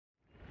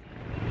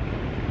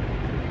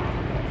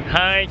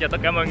Hi, chào tất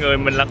cả mọi người,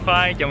 mình là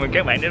Khoai, chào mừng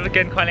các bạn đến với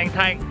kênh Khoai lang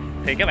thang.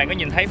 Thì các bạn có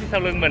nhìn thấy phía sau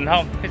lưng mình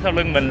không? Phía sau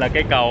lưng mình là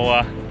cây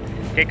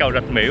cầu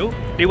Rạch Miễu.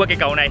 Đi qua cây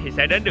cầu này thì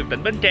sẽ đến được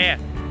tỉnh Bến Tre.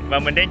 Và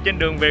mình đang trên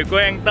đường về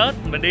quê ăn Tết.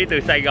 Mình đi từ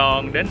Sài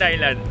Gòn đến đây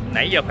là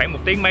nãy giờ khoảng 1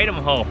 tiếng mấy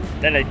đồng hồ.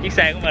 Đây là chiếc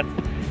xe của mình.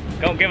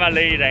 Có một cái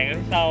vali ràng ở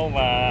phía sau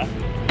và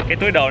cái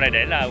túi đồ này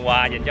để là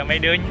quà dành cho mấy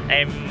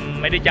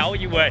đứa cháu ở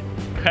dưới quê.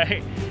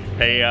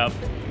 Thì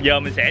giờ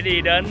mình sẽ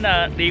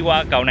đi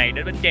qua cầu này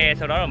đến Bến Tre,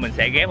 sau đó là mình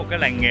sẽ ghé một cái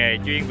làng nghề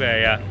chuyên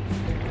về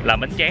làm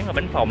bánh tráng và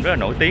bánh phồng rất là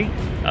nổi tiếng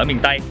ở miền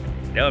Tây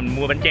để mình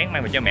mua bánh tráng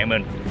mang về cho mẹ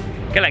mình.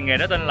 Cái làng nghề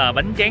đó tên là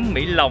Bánh Tráng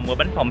Mỹ Lồng và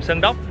bánh phồng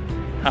Sơn Đốc.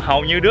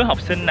 Hầu như đứa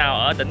học sinh nào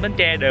ở tỉnh Bến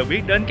Tre đều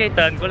biết đến cái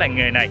tên của làng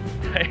nghề này.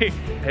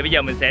 Thì bây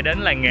giờ mình sẽ đến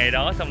làng nghề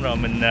đó, xong rồi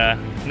mình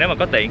nếu mà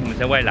có tiện thì mình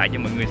sẽ quay lại cho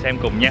mọi người xem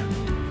cùng nha.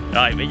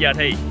 Rồi bây giờ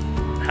thì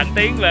thẳng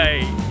tiến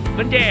về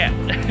Bến Tre.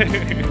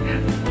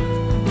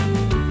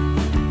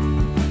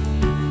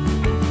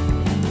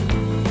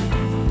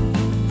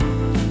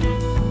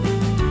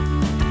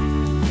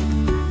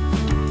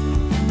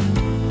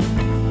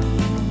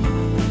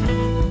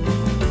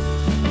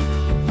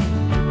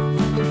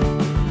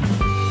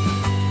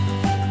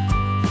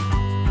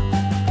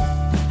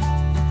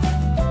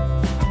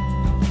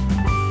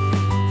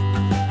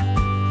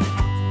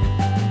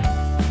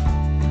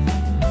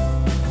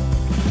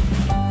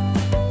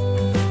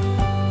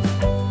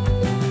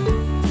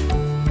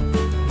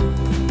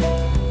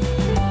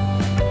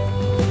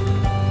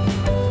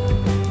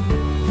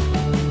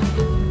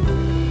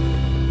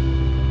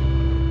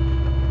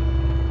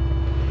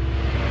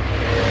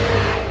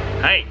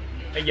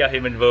 Bây giờ thì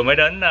mình vừa mới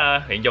đến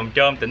huyện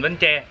Trôm, tỉnh Bến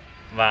Tre.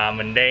 Và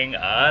mình đang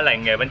ở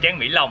làng nghề bánh tráng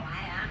Mỹ Lồng.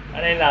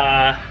 Ở đây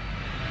là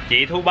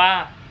chị Thu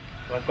Ba.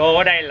 Và cô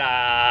ở đây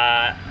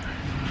là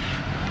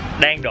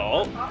đang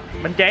đổ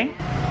bánh tráng.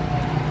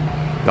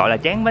 Gọi là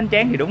bánh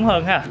tráng thì đúng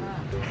hơn ha.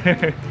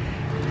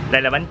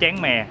 Đây là bánh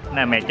tráng mè,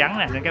 là mè trắng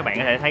nè, nên các bạn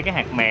có thể thấy cái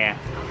hạt mè.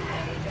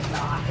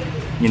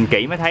 Nhìn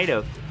kỹ mới thấy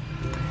được.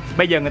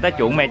 Bây giờ người ta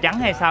chuộng mè trắng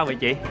hay sao vậy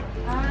chị?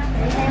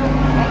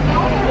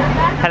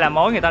 Hay là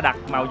mối người ta đặt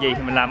màu gì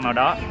thì mình làm màu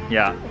đó.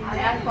 Dạ.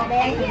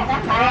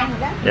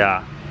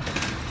 Dạ.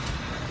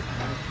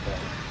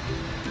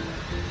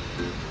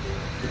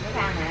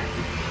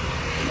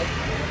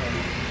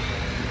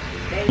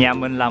 Nhà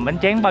mình làm bánh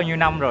tráng bao nhiêu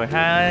năm rồi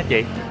ha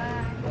chị?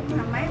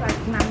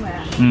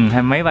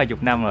 Hai mấy ba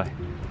chục năm rồi.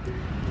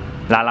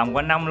 Là làm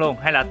quanh năm luôn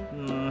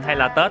hay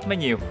là Tết mới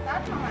nhiều?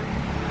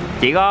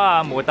 Chỉ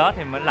có mùa Tết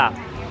thì mình làm.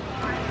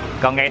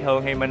 Còn ngày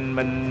thường thì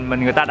mình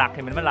người ta đặt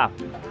thì mình mới làm.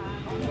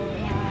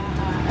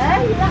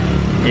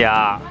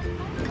 Dạ.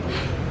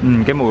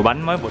 Cái mùi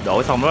bánh mới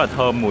đổ xong rất là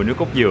thơm, mùi nước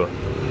cốt dừa.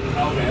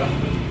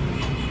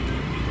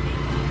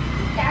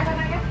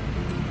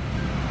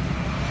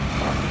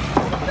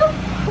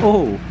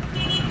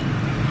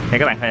 Thì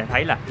các bạn có thể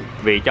thấy là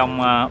vì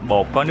trong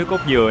bột có nước cốt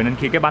dừa nên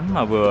khi cái bánh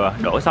mà vừa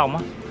đổ xong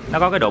á, nó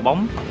có cái độ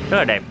bóng rất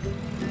là đẹp.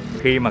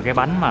 Khi mà cái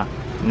bánh mà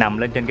nằm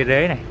lên trên cái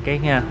rế này, cái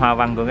hoa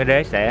văn của cái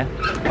rế sẽ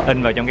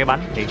in vào trong cái bánh,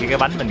 thì khi cái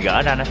bánh mình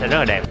gỡ ra nó sẽ rất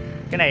là đẹp.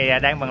 Cái này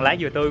đang bằng lá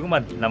dừa tươi của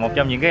mình, là một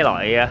trong những cái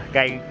loại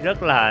cây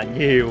rất là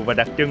nhiều và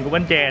đặc trưng của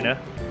Bến Tre nữa.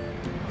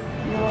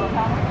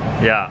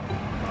 Dạ.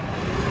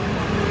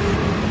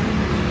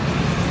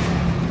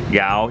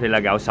 Gạo thì là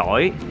gạo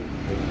sỏi,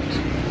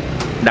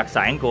 đặc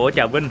sản của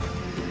Trà Vinh.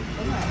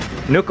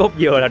 Nước cốt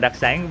dừa là đặc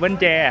sản của Bến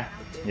Tre.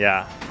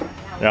 Dạ.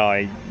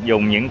 Rồi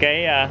dùng những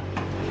cái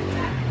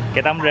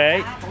tấm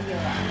rế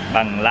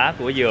bằng lá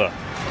của dừa.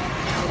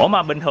 Ủa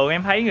mà bình thường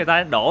em thấy người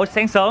ta đổ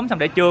sáng sớm xong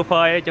để trưa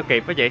phơi cho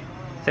kịp đó chị.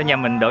 Sao nhà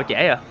mình đổ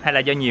trễ à? Hay là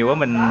do nhiều quá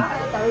mình...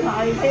 Từ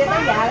hồi khuya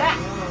tới giờ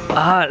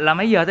á. Là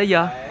mấy giờ tới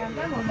giờ?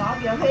 Tới 11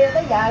 giờ khuya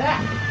tới giờ á.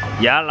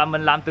 Dạ là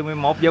mình làm từ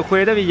 11 giờ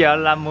khuya tới bây giờ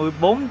là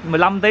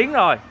 15 tiếng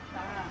rồi.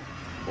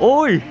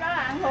 Ui. Nó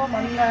ăn thua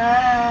mình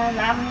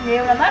làm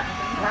nhiều là mất.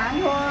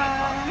 Ăn thua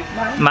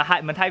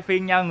mà mình thay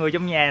phiên nhau, người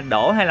trong nhà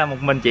đổ hay là một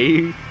mình chị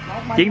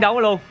chiến đấu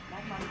luôn?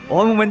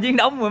 Ủa một mình chiến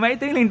đấu 10 mấy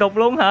tiếng liên tục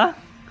luôn hả?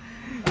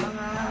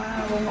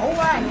 Buồn ngủ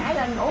quá, nhảy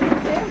lên ngủ một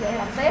xíu vậy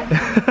làm tiếp.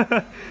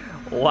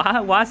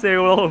 Quá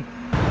siêu luôn.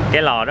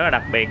 Cái lò rất là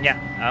đặc biệt nha,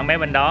 ở mấy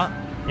bên đó.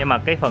 Nhưng mà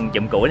cái phần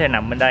chụm củi thì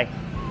nằm bên đây.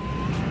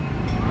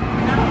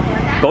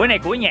 Củi này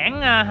củi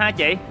nhãn ha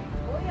chị?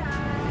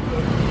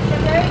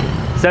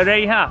 Sơ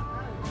ri ha.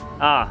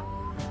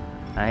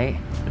 Đấy,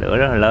 lửa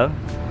rất là lớn.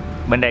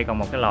 Bên đây còn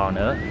một cái lò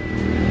nữa.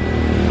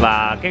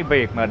 Và cái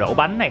việc mà đổ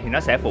bánh này thì nó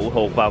sẽ phụ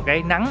thuộc vào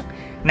cái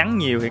nắng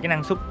nhiều thì cái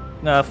năng suất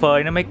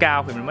phơi nó mới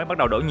cao thì mình mới bắt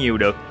đầu đổ nhiều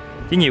được.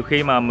 Chứ nhiều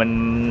khi mà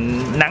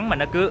mình nắng mà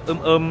nó cứ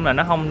là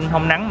nó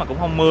không nắng mà cũng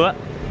không mưa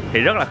thì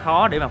rất là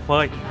khó để mà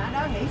phơi. Đó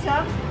nghỉ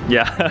sớm.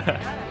 Dạ.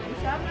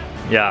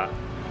 Dạ.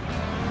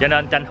 Cho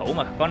nên tranh thủ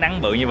mà có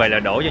nắng bự như vậy là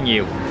đổ cho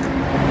nhiều.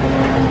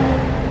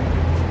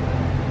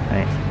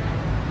 Đây.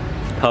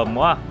 Thơm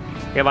quá.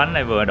 Cái bánh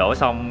này vừa đổ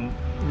xong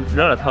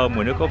rất là thơm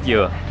mùi nước cốt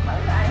dừa.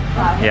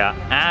 Dạ.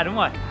 Đúng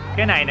rồi.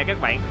 Cái này nè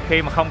các bạn,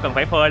 khi mà không cần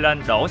phải phơi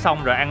lên, đổ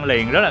xong rồi ăn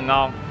liền rất là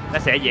ngon. Nó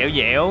sẽ dẻo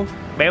dẻo,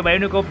 béo béo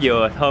nước cốt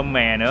dừa, thơm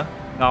mè nữa.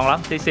 Ngon lắm.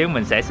 Tí xíu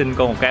mình sẽ xin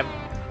cô một cái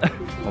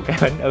một cái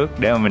bánh ướt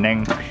để mà mình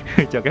ăn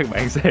cho các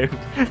bạn xem.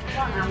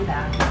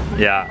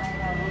 Dạ.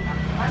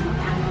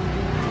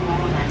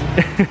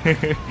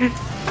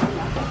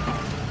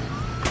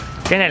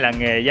 Cái này là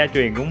nghề gia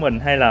truyền của mình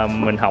hay là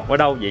mình học ở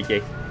đâu vậy chị?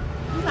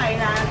 Cái này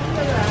là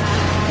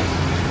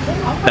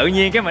tự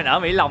nhiên cái mình ở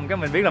Mỹ Lòng cái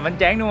mình biết làm bánh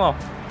tráng đúng không?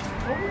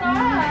 cũng có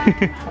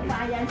ông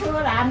bà già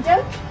xưa làm chứ.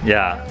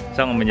 Dạ,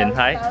 xong rồi mình nhìn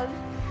thấy.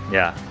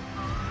 Dạ.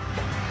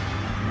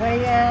 Rồi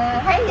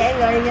thấy vậy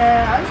rồi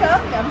ở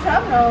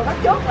sớm rồi bắt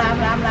chốt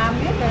làm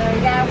biết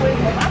rồi ra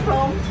nguyên một ấp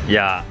luôn.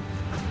 Dạ.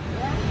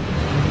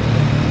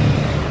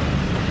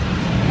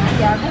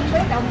 Giờ cũng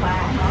biết ông bà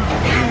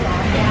ai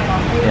làm ra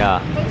còn đi. Dạ.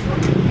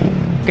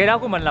 Cái đó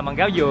của mình là bằng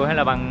gáo dừa hay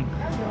là bằng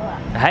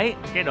thấy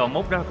cái đồ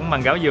mút đó cũng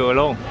bằng gáo dừa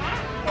luôn.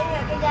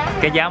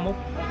 Cái giá mút.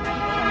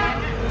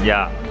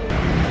 Dạ.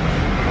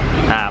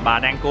 Bà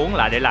đang cuốn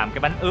lại để làm cái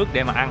bánh ướt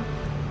để mà ăn.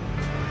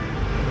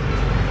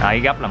 Đấy,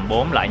 gấp làm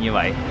 4 lại như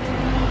vậy.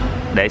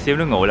 Để xíu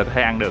nước nguội là có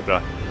thể ăn được rồi.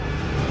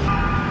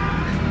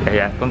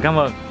 Dạ, con cảm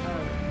ơn.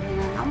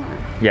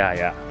 Dạ,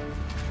 dạ.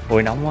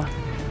 Ôi nóng quá.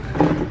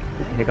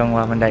 Thì con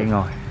qua bên đây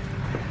ngồi.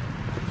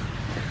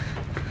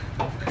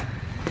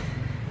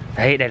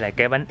 Đấy, đây là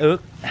cái bánh ướt.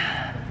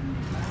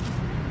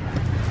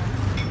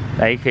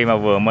 Đấy, khi mà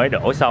vừa mới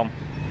đổ xong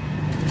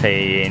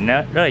thì nó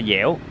rất là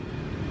dẻo.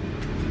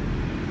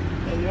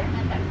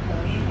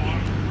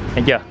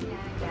 Thấy chưa?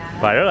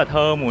 Và rất là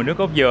thơm mùi nước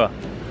cốt dừa.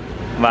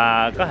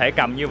 Và có thể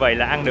cầm như vậy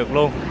là ăn được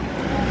luôn.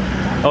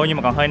 Ôi nhưng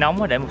mà còn hơi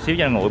nóng quá, để một xíu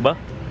cho nó nguội bớt.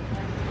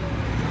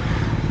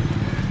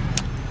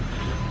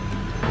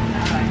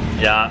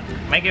 Dạ,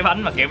 mấy cái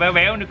bánh mà kiểu béo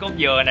béo nước cốt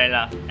dừa này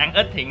là ăn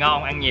ít thì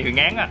ngon, ăn nhiều thì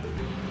ngán á.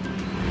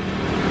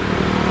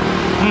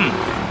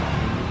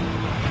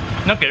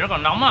 Nó kiểu nó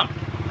còn nóng á,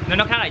 nên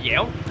nó khá là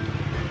dẻo.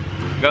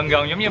 Gần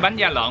giống như bánh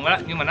da lợn đó,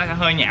 nhưng mà nó sẽ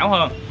hơi nhão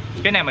hơn.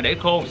 Cái này mà để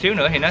khô một xíu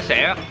nữa thì nó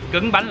sẽ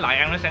cứng bánh lại,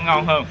 ăn nó sẽ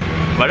ngon hơn.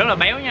 Và rất là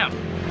béo nha.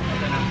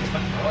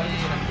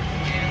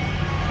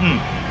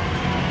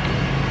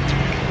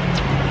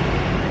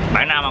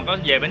 Bạn nào mà có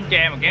về Bến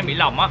Tre mà ghé Mỹ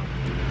Lồng á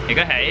thì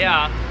có thể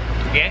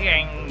ghé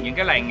ngang những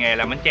cái làng nghề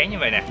làm bánh tráng như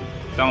vậy nè.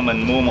 Xong rồi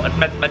mình mua một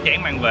ít bánh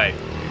tráng mang về,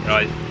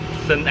 rồi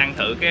xin ăn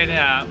thử cái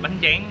bánh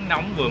tráng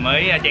nóng vừa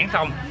mới tráng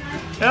xong.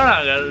 Rất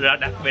là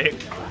đặc biệt.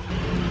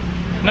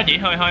 Nó chỉ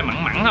hơi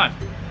mặn thôi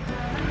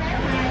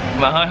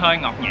và hơi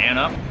ngọt nhẹ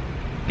nữa.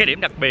 Cái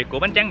điểm đặc biệt của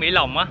bánh tráng Mỹ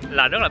Lồng á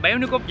là rất là béo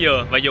nước cốt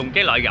dừa và dùng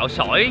cái loại gạo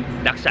sỏi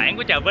đặc sản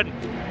của Trà Vinh.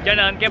 Cho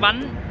nên cái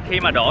bánh khi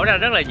mà đổ ra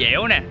rất là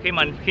dẻo nè,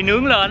 khi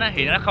nướng lên á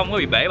thì nó không có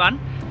bị bể bánh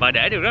và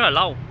để được rất là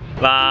lâu.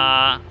 Và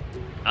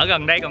ở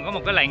gần đây còn có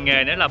một cái làng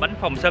nghề nữa là bánh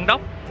phồng Sơn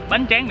Đốc.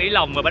 Bánh tráng Mỹ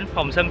Lồng và bánh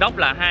phồng Sơn Đốc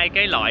là hai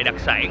cái loại đặc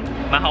sản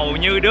mà hầu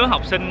như đứa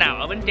học sinh nào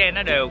ở Bến Tre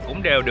nó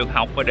cũng đều được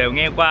học và đều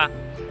nghe qua.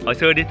 Hồi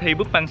xưa đi thi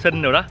búp ban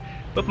sinh rồi đó,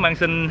 búp ban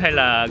sinh hay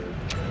là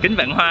kính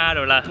vạn hoa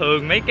rồi là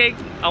thường mấy cái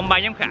ông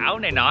ban giám khảo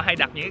này nọ hay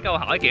đặt những cái câu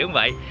hỏi kiểu như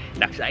vậy.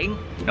 Đặc sản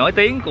nổi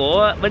tiếng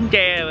của Bến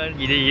Tre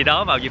gì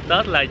đó vào dịp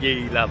Tết là gì?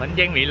 Là bánh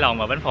tráng Mỹ Lồng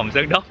và bánh phồng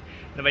Sơn Đốc.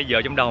 Nên bây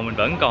giờ trong đầu mình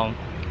vẫn còn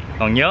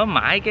nhớ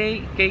mãi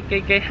cái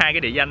hai cái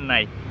địa danh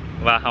này.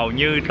 Và hầu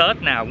như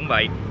Tết nào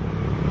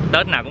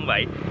cũng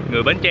vậy,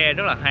 người Bến Tre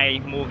rất là hay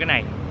mua cái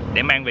này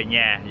để mang về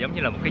nhà, giống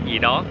như là một cái gì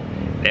đó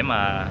để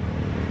mà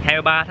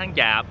 23 tháng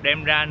Chạp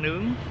đem ra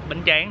nướng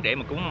bánh tráng để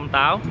mà cúng ông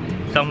Táo.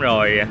 Xong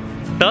rồi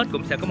Tết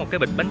cũng sẽ có một cái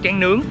bịch bánh tráng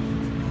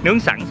nướng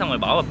sẵn, xong rồi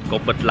bỏ vào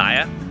cục bịch lại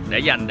á để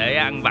dành để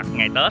ăn vặt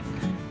ngày Tết.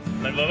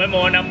 Mình vừa mới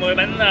mua 50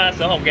 bánh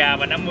sữa hột gà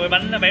và 50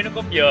 bánh béo nước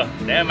cốt dừa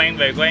để mang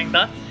về quê ăn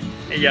Tết.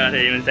 Bây giờ thì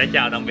mình sẽ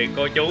chào tạm biệt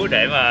cô chú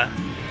để mà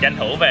tranh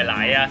thủ về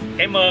lại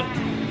Cái Mơn.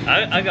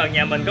 Ở gần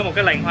nhà mình có một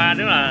cái làng hoa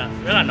rất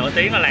là nổi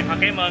tiếng là làng hoa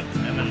Cái Mơn.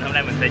 Hôm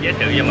nay mình sẽ giới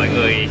thiệu cho mọi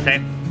người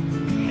xem.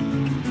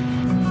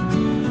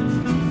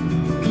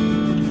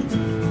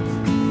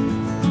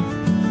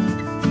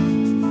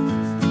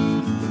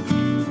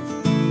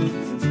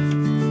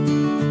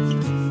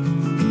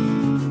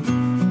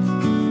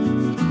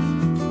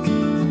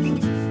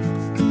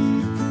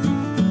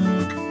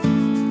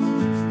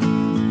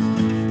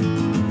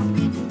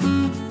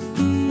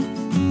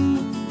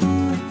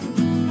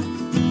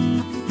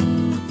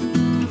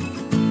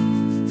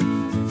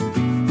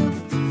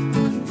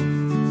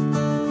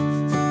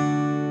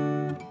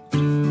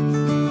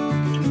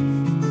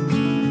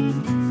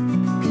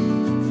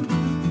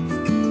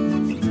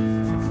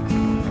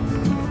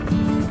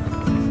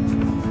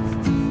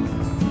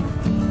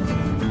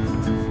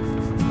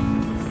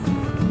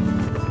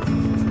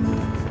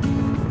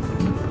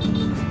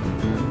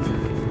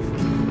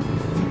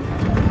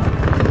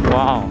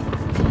 Wow.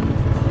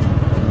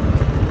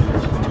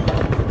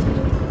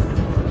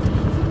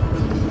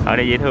 Ở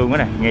đây dễ thương quá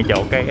nè, ngay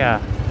chỗ cái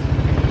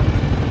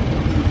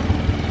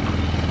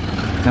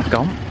nắp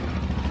cống.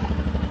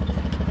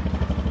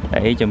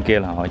 Đấy, trong kia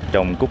là họ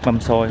trồng cúc mâm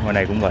xôi, ngoài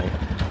này cũng vậy.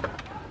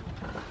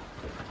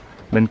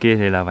 Bên kia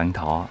thì là vạn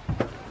thọ.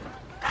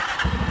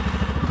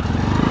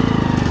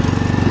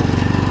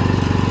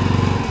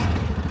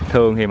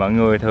 Thường thì mọi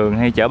người thường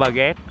hay chở ba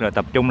ghét rồi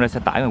tập trung ra xe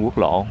tải ngoài quốc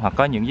lộ, hoặc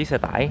có những chiếc xe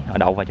tải họ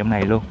đậu vào trong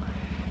này luôn,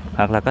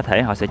 hoặc là có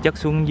thể họ sẽ chất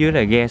xuống dưới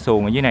là ghe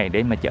xuồng ở dưới này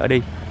để mà chở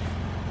đi.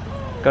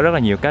 có rất là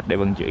nhiều cách để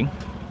vận chuyển.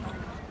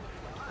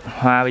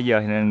 Hoa bây giờ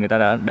thì người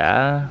ta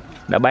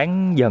đã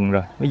bán dần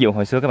rồi. Ví dụ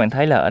hồi xưa các bạn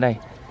thấy là ở đây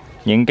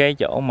những cái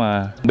chỗ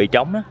mà bị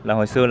trống đó là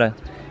hồi xưa là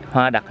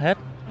hoa đặt hết.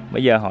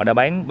 Bây giờ họ đã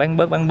bán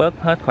bớt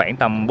hết khoảng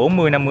tầm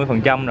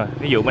 40-50% rồi.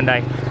 Ví dụ bên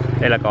đây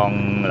là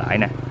còn lại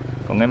nè,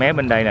 còn cái mé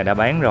bên đây là đã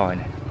bán rồi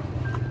nè.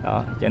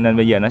 Đó, cho nên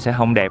bây giờ nó sẽ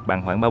không đẹp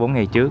bằng khoảng 3-4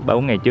 ngày trước.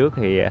 3-4 ngày trước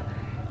thì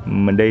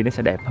mình đi nó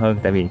sẽ đẹp hơn,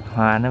 tại vì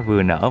hoa nó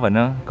vừa nở và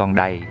nó còn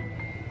đầy.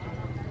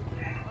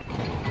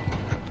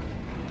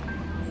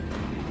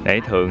 Để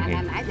thường thì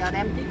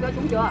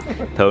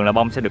thường là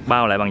bông sẽ được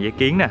bao lại bằng giấy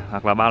kiến nè,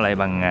 hoặc là bao lại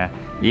bằng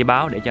giấy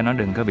báo để cho nó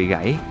đừng có bị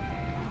gãy,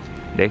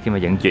 để khi mà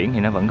vận chuyển thì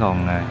nó vẫn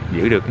còn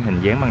giữ được cái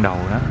hình dáng ban đầu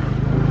đó.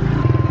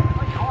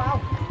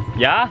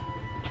 Dạ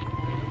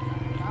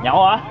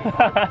nhậu hả?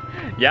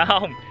 Dạ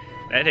không.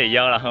 Đấy thì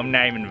do là hôm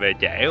nay mình về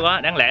trễ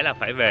quá, đáng lẽ là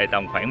phải về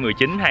tầm khoảng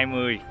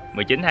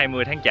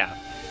 19-20 tháng Chạp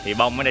thì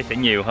bông ở đây sẽ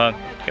nhiều hơn.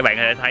 Các bạn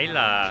có thể thấy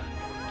là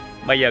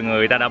bây giờ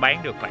người ta đã bán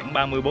được khoảng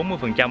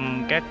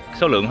 30-40% các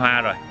số lượng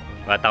hoa rồi,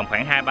 và tầm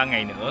khoảng 2-3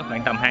 ngày nữa,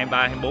 khoảng tầm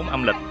 23-24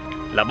 âm lịch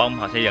là bông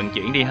họ sẽ vận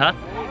chuyển đi hết.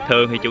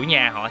 Thường thì chủ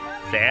nhà họ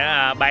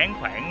sẽ bán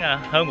khoảng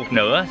hơn một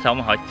nửa, xong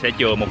rồi họ sẽ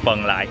chừa một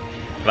phần lại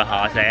và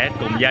họ sẽ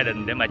cùng gia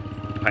đình để mà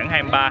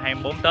khoảng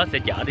 23-24 Tết sẽ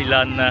chở đi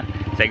lên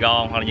Sài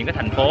Gòn hoặc là những cái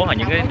thành phố hoặc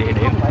những cái địa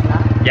điểm.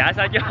 Dạ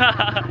sao chứ?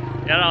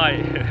 Dạ rồi.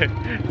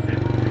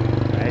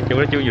 Đấy, chú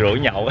đó chú rủ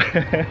nhậu.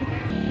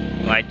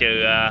 Ngoài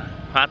trừ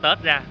hoa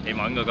Tết ra thì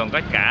mọi người còn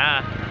có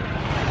cả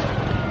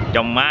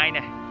trồng mai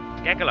nè,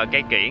 các cái loại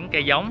cây kiểng,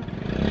 cây giống,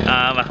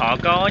 và họ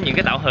có những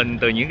cái tạo hình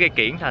từ những cây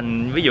kiểng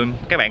thành, ví dụ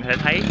các bạn có thể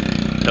thấy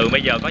thường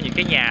bây giờ có những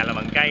cái nhà là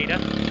bằng cây đó,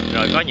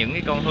 rồi có những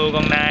cái con hươu,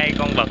 con nai,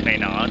 con vật này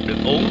nọ được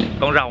uống,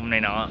 con rồng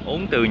này nọ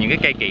uống từ những cái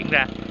cây kiểng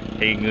ra.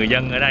 Thì người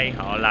dân ở đây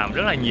họ làm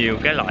rất là nhiều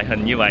cái loại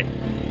hình như vậy.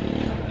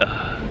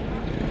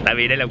 Tại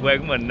vì đây là quê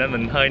của mình nên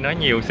mình hơi nói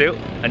nhiều xíu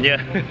hình như.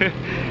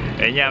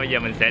 Vậy nha, bây giờ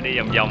mình sẽ đi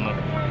vòng vòng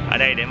ở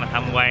đây để mà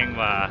tham quan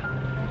và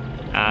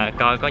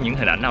coi có những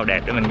hình ảnh nào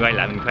đẹp để mình quay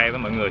lại mình khoe với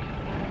mọi người.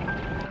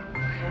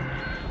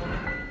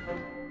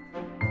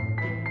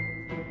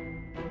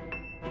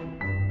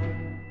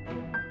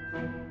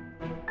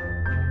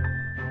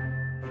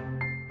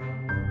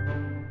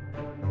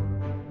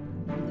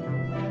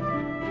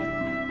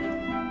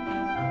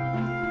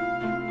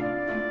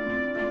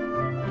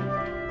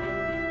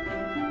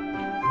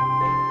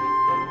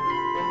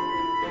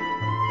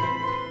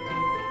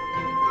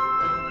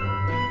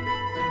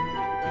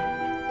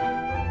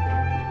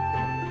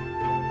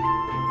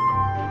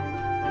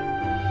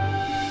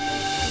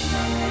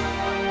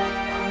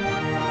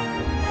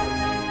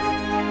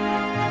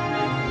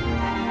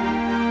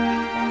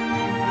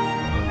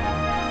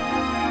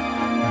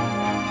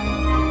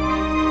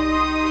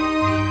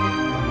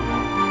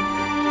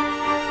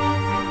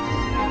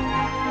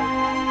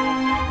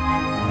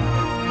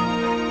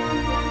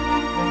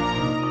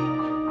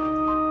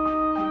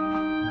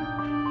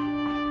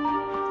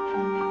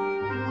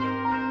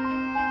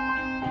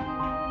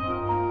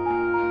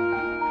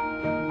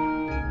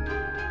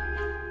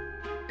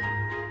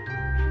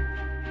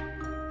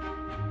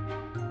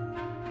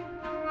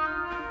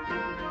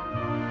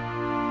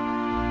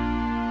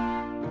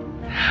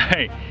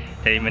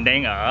 Thì mình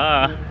đang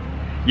ở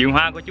vườn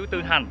hoa của chú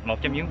Tư Thành,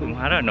 một trong những vườn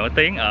hoa rất là nổi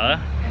tiếng ở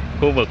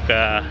khu vực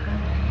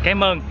Cái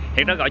Mơn.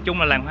 Hiện nó gọi chung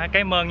là làng hoa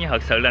Cái Mơn, nhưng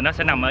thật sự là nó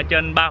sẽ nằm ở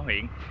trên 3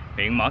 huyện: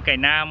 huyện Mỏ Cày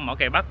Nam, Mỏ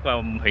Cày Bắc và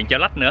huyện Chợ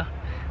Lách nữa.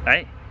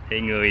 Đấy,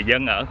 thì người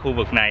dân ở khu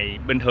vực này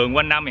bình thường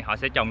quanh năm thì họ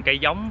sẽ trồng cây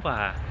giống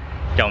và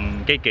trồng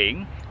cây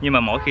kiểng, nhưng mà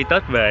mỗi khi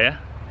Tết về á,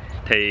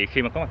 thì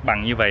khi mà có mặt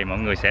bằng như vậy mọi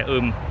người sẽ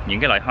ươm những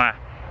cái loại hoa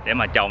để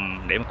mà trồng,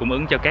 để mà cung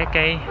ứng cho các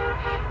cái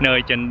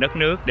nơi trên đất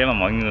nước để mà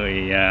mọi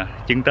người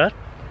trưng Tết.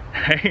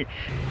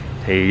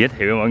 Thì giới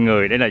thiệu với mọi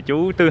người, đây là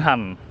chú Tư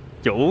Thành,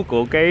 chủ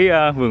của cái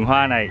vườn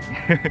hoa này.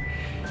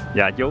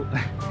 Dạ chú,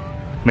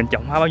 mình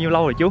trồng hoa bao nhiêu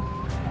lâu rồi chú?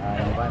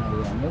 Hoa này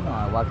nếu mà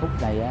hoa cúc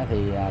này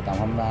thì trồng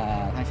hôm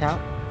tháng 6.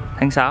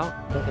 Tháng 6.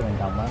 Trước khi mình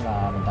trồng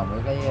là mình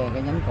trồng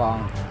cái nhánh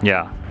con.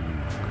 Dạ.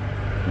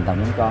 Mình trồng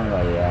nhánh con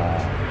rồi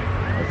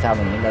sau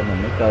mình lên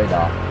mình mới cơi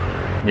đọt.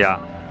 Dạ.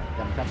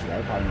 Chăm sóc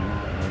rễ phân,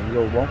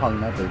 vô 4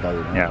 phân nó từ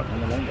từ dạ.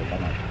 Nó lớn được cái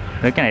này.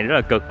 Cái này rất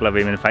là cực là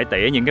vì mình phải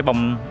tỉa những cái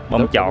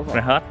bông chọt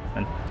ra hết.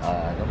 Đúng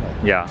rồi.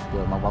 Dạ.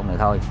 Vừa một bông này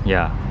thôi.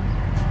 Dạ.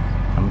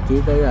 Thậm chí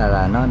tới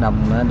là nó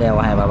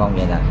đeo 2-3 bông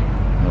vậy nè.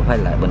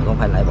 Mình cũng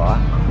phải lại bỏ.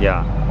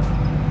 Dạ.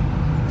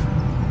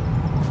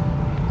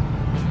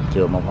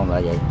 Chừa một bông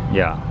lại vậy.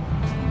 Dạ.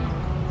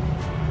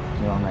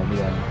 Nhưng bông này bây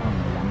giờ không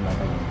dặm lại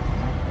cái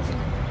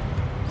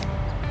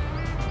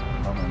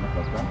bông này nó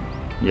cực lắm.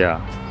 Dạ.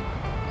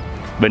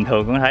 Bình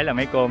thường cũng thấy là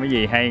mấy cô mấy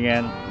gì hay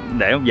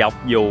để một dọc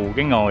dù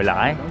cái ngồi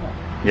lại.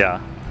 Dạ.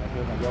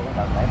 Khi mà vô cái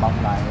tầng để bông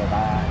là người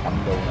ta cầm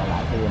dù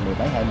lại khi 10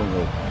 mấy 20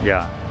 người.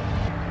 Dạ.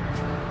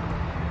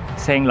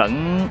 Xen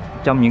lẫn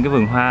trong những cái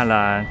vườn hoa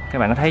là các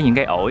bạn có thấy những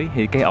cây ổi,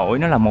 thì cây ổi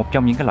nó là một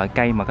trong những cái loại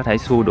cây mà có thể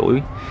xua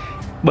đuổi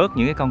bớt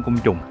những cái con côn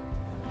trùng.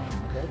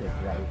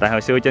 Tại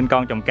hồi xưa trên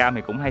con trồng cam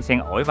thì cũng hay xen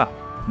ổi vào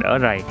đỡ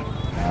rầy.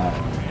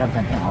 Cam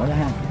thành cái ổi đó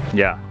ha.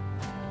 Dạ.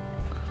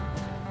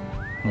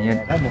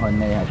 Cái mô hình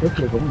này hồi trước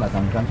kia cũng là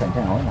trồng cam sành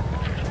sang ổi nè.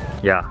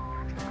 Dạ.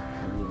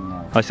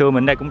 Hồi xưa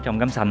mình đây cũng trồng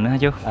cam sành nữa hả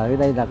chú? Ở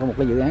đây là có một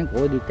cái dự án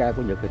của Dika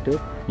của Nhật hồi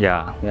trước.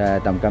 Dạ.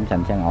 Trồng cam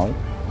sành sang ổi.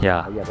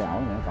 Dạ. Bây giờ cái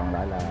ổi nữa, còn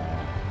lại là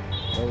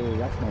cái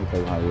gốc này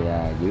từ hồi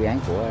dự án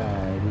của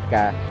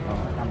Dika.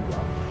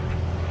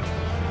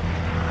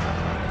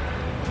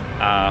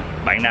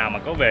 Bạn nào mà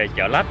có về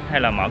chợ Lách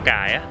hay là Mỏ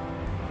Cày á,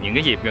 những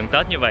cái dịp gần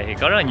Tết như vậy thì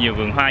có rất là nhiều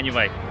vườn hoa như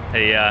vậy,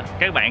 thì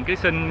các bạn cứ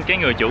xin cái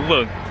người chủ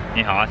vườn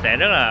thì họ sẽ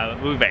rất là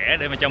vui vẻ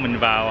để mà cho mình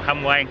vào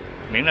tham quan,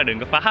 miễn là đừng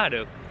có phá là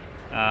được.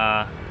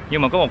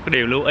 Nhưng mà có một cái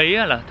điều lưu ý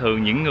là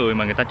thường những người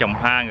mà người ta trồng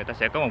hoa, người ta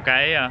sẽ có một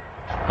cái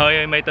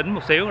hơi mê tín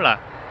một xíu là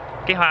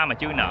cái hoa mà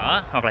chưa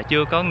nở hoặc là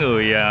chưa có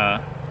người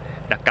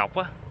đặt cọc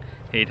á,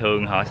 thì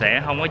thường họ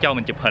sẽ không có cho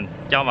mình chụp hình,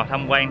 cho vào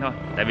tham quan thôi.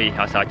 Tại vì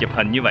họ sợ chụp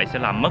hình như vậy sẽ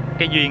làm mất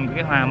cái duyên của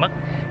cái hoa, mất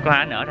cái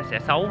hoa nở ra sẽ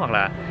xấu hoặc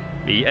là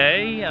bị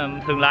ế,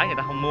 thương lái người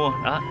ta không mua.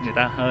 Đó, người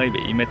ta hơi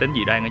bị mê tín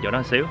dị đoan ở chỗ đó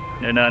một xíu.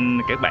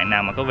 Nên các bạn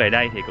nào mà có về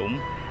đây thì cũng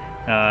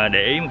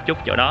để ý một chút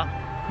chỗ đó.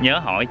 Nhớ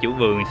hỏi chủ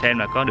vườn xem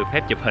là có được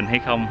phép chụp hình hay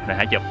không rồi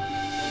hãy chụp.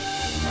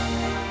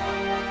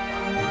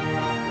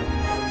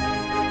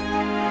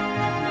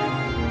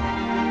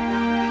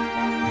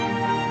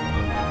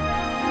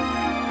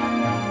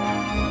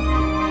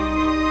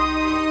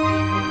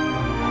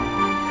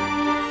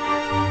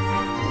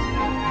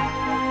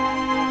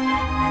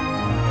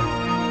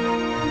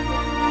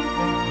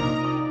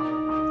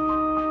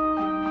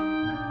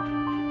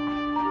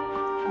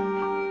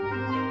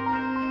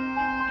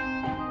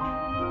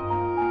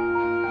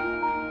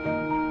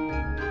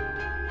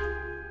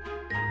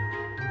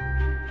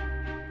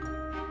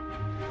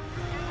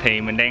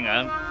 Thì mình đang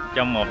ở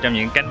trong một trong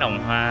những cánh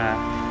đồng hoa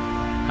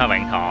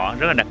vạn thọ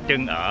rất là đặc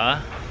trưng ở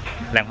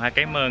làng hoa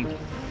Cái Mơn.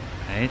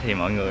 Đấy, thì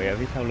mọi người ở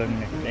phía sau lưng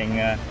này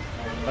đang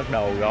bắt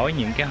đầu gói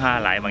những cái hoa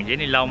lại bằng giấy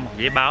ni lông hoặc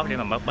giấy báo để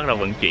mà bắt đầu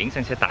vận chuyển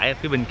sang xe tải ở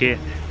phía bên kia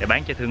để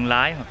bán cho thương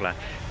lái hoặc là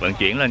vận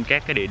chuyển lên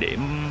các cái địa điểm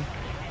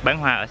bán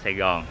hoa ở Sài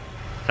Gòn.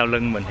 Sau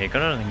lưng mình thì có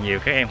rất là nhiều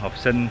các em học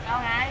sinh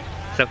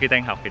sau khi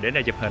tan học thì đến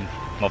đây chụp hình.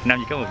 Một năm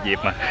chỉ có một dịp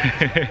mà.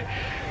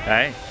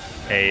 Đấy,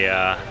 thì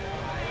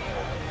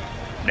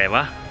đẹp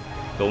quá.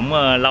 Cũng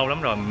lâu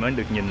lắm rồi mình mới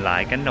được nhìn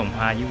lại cánh đồng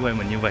hoa dưới quê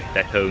mình như vậy.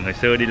 Tại thường hồi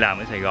xưa đi làm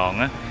ở Sài Gòn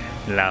á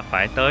là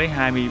phải tới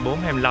 24,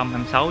 25,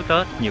 26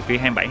 Tết, nhiều khi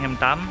 27,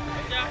 28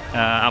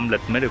 âm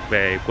lịch mới được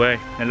về quê.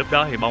 Nên lúc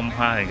đó thì bông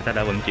hoa thì người ta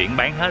đã vận chuyển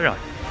bán hết rồi.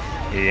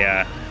 Thì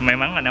may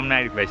mắn là năm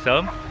nay được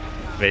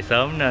về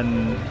sớm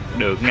nên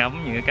được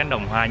ngắm những cái cánh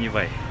đồng hoa như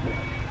vậy.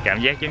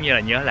 Cảm giác giống như là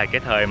nhớ lại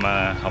cái thời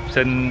mà học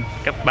sinh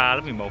cấp 3,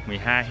 lớp 11,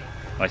 12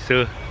 hồi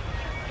xưa.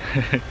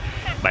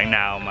 Bạn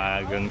nào mà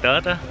gần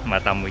Tết á, mà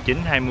tầm 19,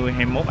 20,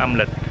 21 âm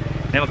lịch,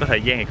 nếu mà có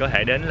thời gian thì có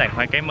thể đến làng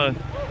hoa Cái Mơn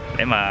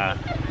để mà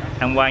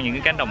tham quan những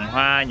cái cánh đồng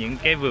hoa, những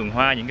cái vườn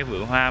hoa, những cái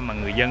vựa hoa mà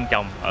người dân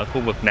trồng ở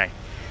khu vực này.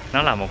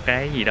 Nó là một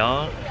cái gì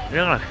đó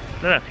rất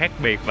là khác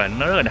biệt và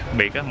nó rất là đặc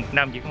biệt á, một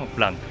năm chỉ có một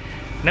lần.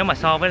 Nếu mà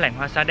so với làng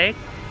hoa Sa Đéc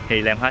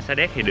thì làng hoa Sa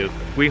Đéc thì được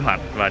quy hoạch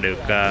và được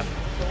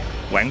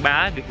quảng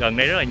bá gần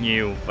đây rất là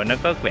nhiều và nó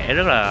có vẻ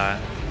rất là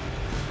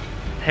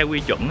theo quy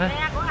chuẩn á.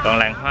 Còn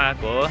làng hoa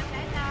của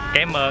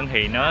Cái Mơn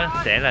thì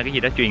nó sẽ là cái gì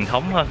đó truyền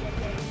thống hơn.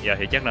 Giờ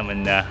thì chắc là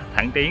mình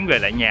thẳng tiến về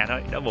lại nhà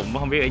thôi. Đói bụng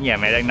không biết ở nhà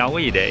mẹ đang nấu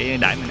cái gì để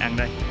đãi mình ăn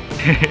đây.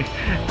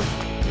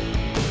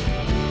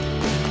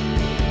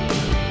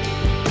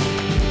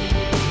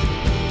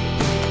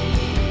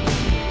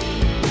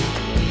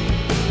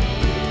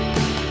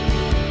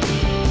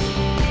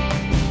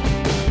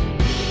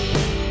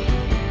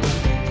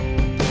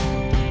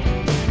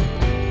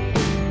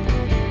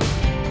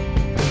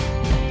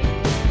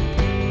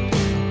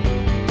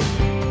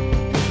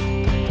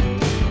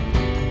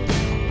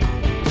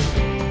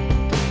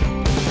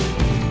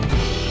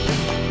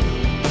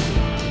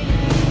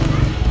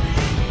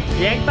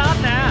 Gian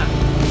Tết nè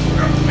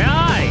mẹ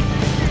ơi.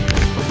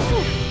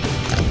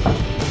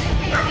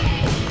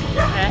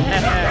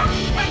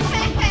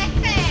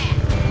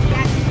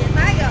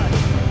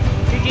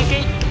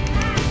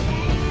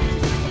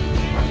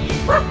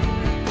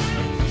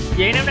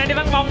 Vậy năm nay đi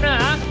bắn bông nữa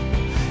hả?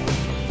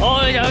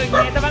 Ôi trời ơi,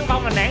 nghe tới bắn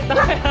bông là nản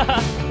tới.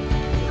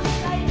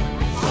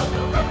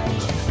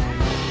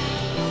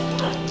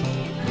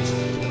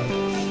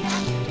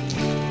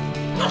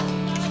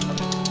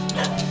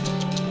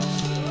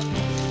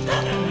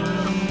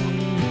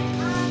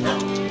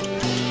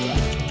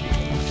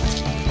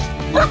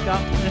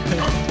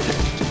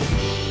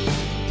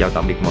 Chào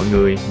tạm biệt mọi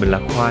người, mình là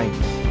Khoai.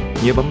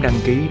 Nhớ bấm đăng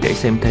ký để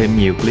xem thêm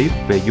nhiều clip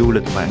về du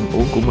lịch và ăn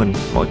uống của mình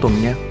mỗi tuần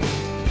nha.